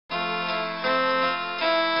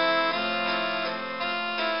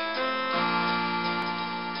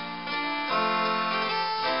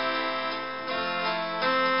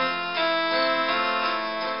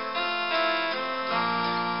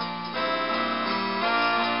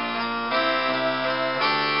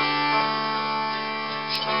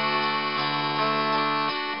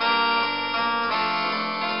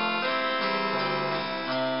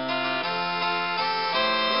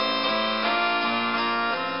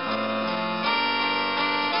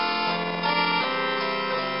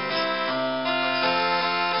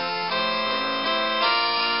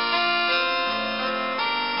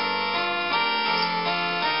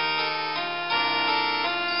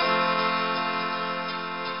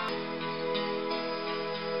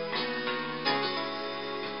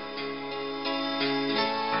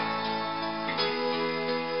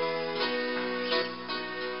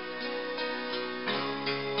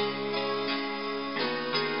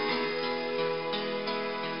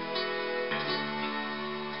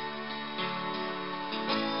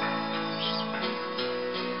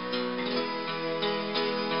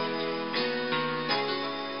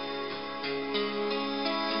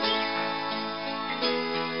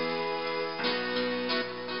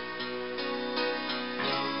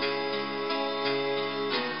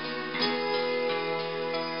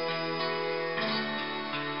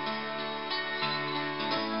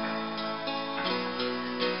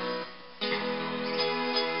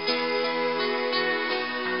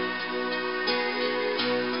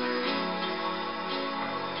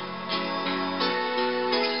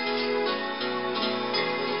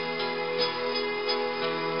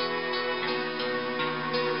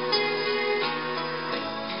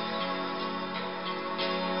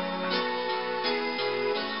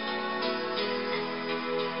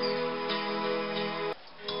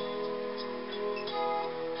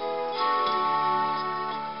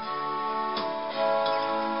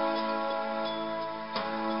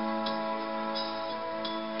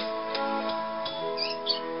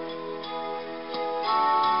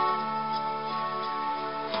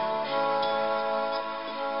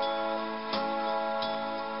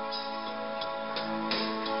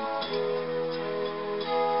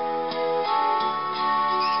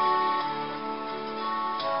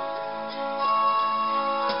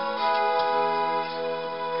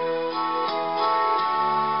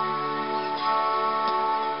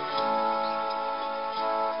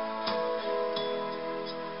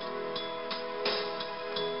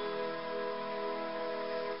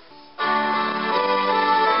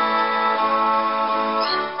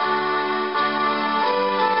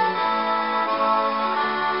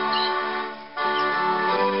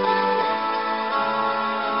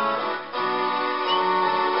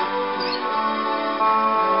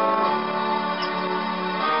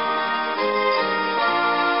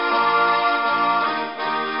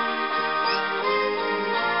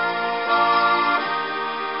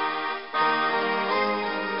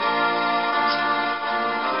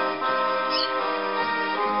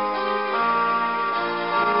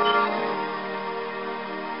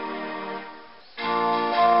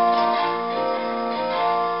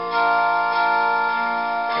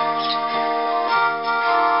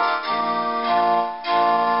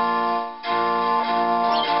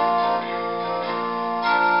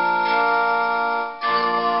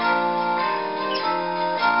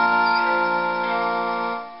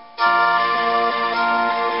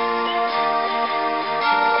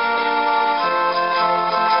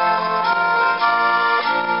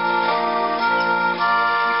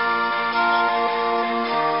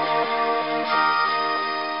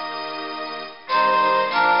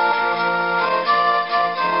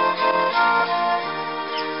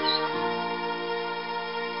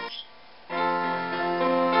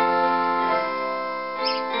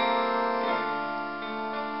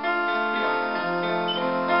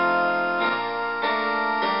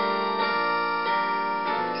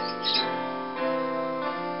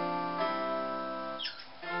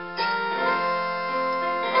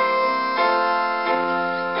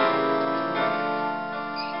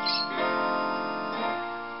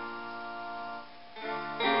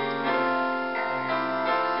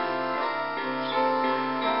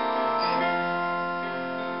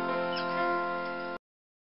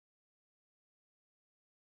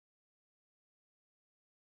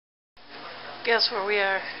Guess where we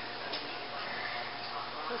are?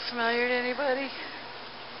 Look familiar to anybody?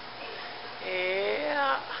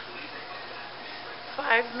 Yeah.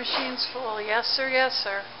 5 machines full. Yes, sir. Yes,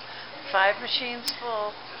 sir. 5 machines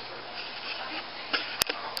full.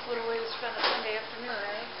 What a way to spend a Sunday afternoon,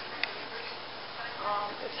 eh?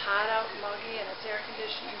 It's hot out, muggy, and it's air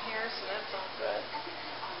conditioned in here, so that's all good.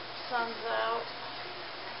 Sun's out.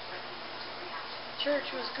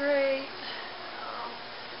 Church was great.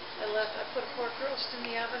 I put a pork roast in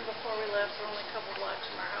the oven before we left. We're only a couple blocks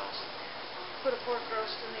from our house. Put a pork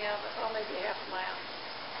roast in the oven, maybe a half a mile.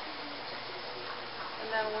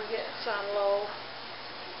 And then it's on low.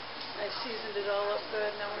 I seasoned it all up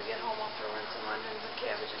good. And then when we get home, I'll throw in some onions and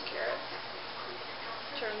cabbage and carrots.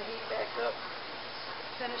 Turn the heat back up.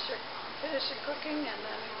 Finish it cooking, and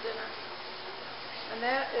then dinner. And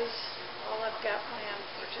that is all I've got planned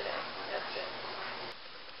for today. That's it.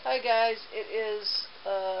 Hi guys, it is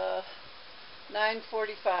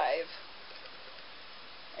 9:45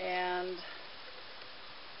 and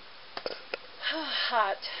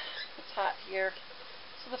hot. It's hot here.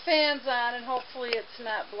 So the fan's on and hopefully it's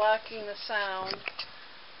not blocking the sound.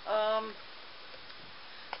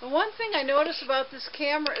 The one thing I notice about this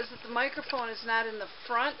camera is that the microphone is not in the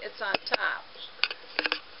front, it's on top.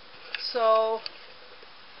 So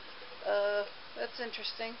that's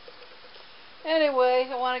interesting. Anyway,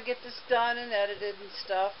 I want to get this done and edited and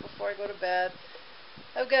stuff before I go to bed.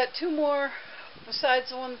 I've got 2 more,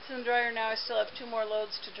 besides the one that's in the dryer now, I still have 2 more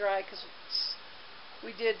loads to dry because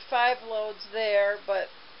we did 5 loads there, but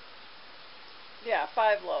yeah,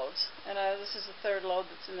 5 loads. And this is the 3rd load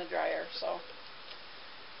that's in the dryer. So,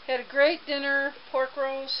 had a great dinner, pork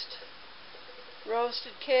roast,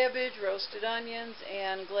 roasted cabbage, roasted onions,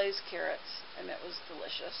 and glazed carrots, and it was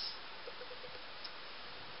delicious.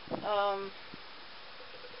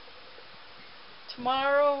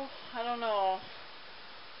 Tomorrow, I don't know.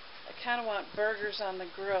 I kind of want burgers on the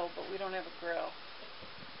grill, but we don't have a grill.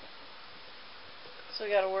 So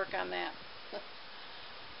we got to work on that.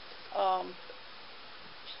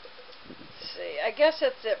 Let's see. I guess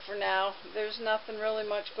that's it for now. There's nothing really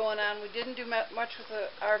much going on. We didn't do much with the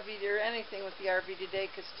RV or anything with the RV today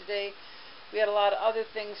because today we had a lot of other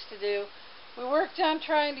things to do. We worked on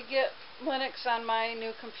trying to get Linux on my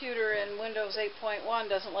new computer, and Windows 8.1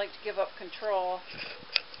 doesn't like to give up control.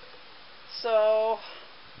 So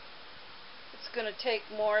it's going to take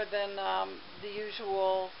more than the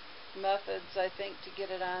usual methods, I think, to get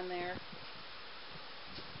it on there.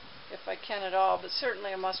 If I can at all, but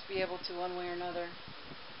certainly I must be able to one way or another.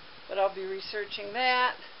 But I'll be researching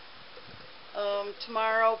that.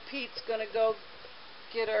 Tomorrow Pete's going to go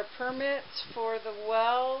get our permits for the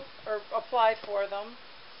well, or apply for them.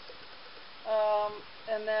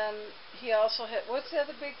 And then he also had, what's the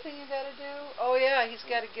other big thing you got to do? Oh yeah, he's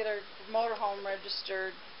got to get our motorhome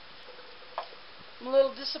registered. I'm a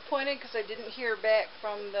little disappointed because I didn't hear back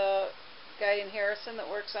from the guy in Harrison that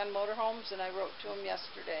works on motorhomes, and I wrote to him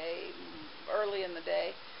yesterday, early in the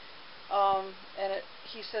day. And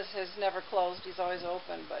he says has never closed, he's always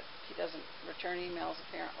open, but he doesn't return emails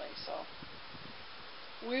apparently, so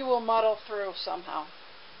we will muddle through somehow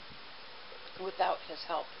without his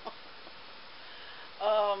help.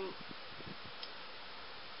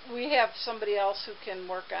 We have somebody else who can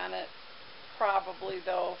work on it, probably,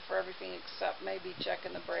 though, for everything except maybe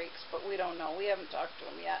checking the brakes, but we don't know. We haven't talked to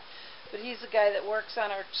him yet. But he's the guy that works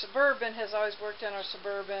on our Suburban, has always worked on our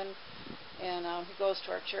Suburban, and he goes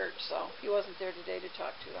to our church, so he wasn't there today to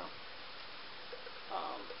talk to, though.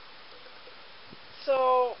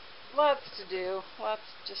 So lots to do,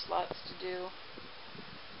 just lots to do.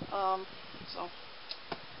 So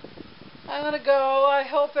I'm gonna go. I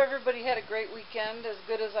hope everybody had a great weekend, as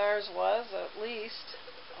good as ours was, at least.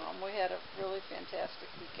 We had a really fantastic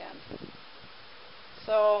weekend.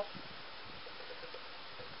 So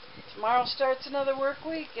tomorrow starts another work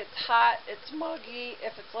week. It's hot, it's muggy.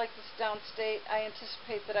 If it's like this downstate, I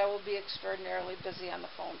anticipate that I will be extraordinarily busy on the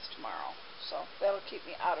phones tomorrow. So that'll keep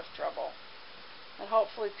me out of trouble. And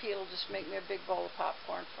hopefully Pete will just make me a big bowl of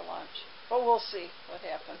popcorn for lunch. But we'll see what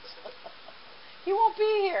happens. He won't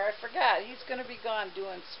be here. I forgot. He's going to be gone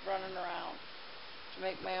running around to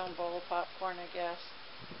make my own bowl of popcorn, I guess.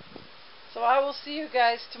 So I will see you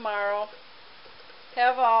guys tomorrow.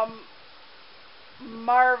 Have a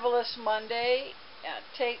marvelous Monday.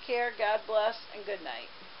 Take care. God bless, and good night.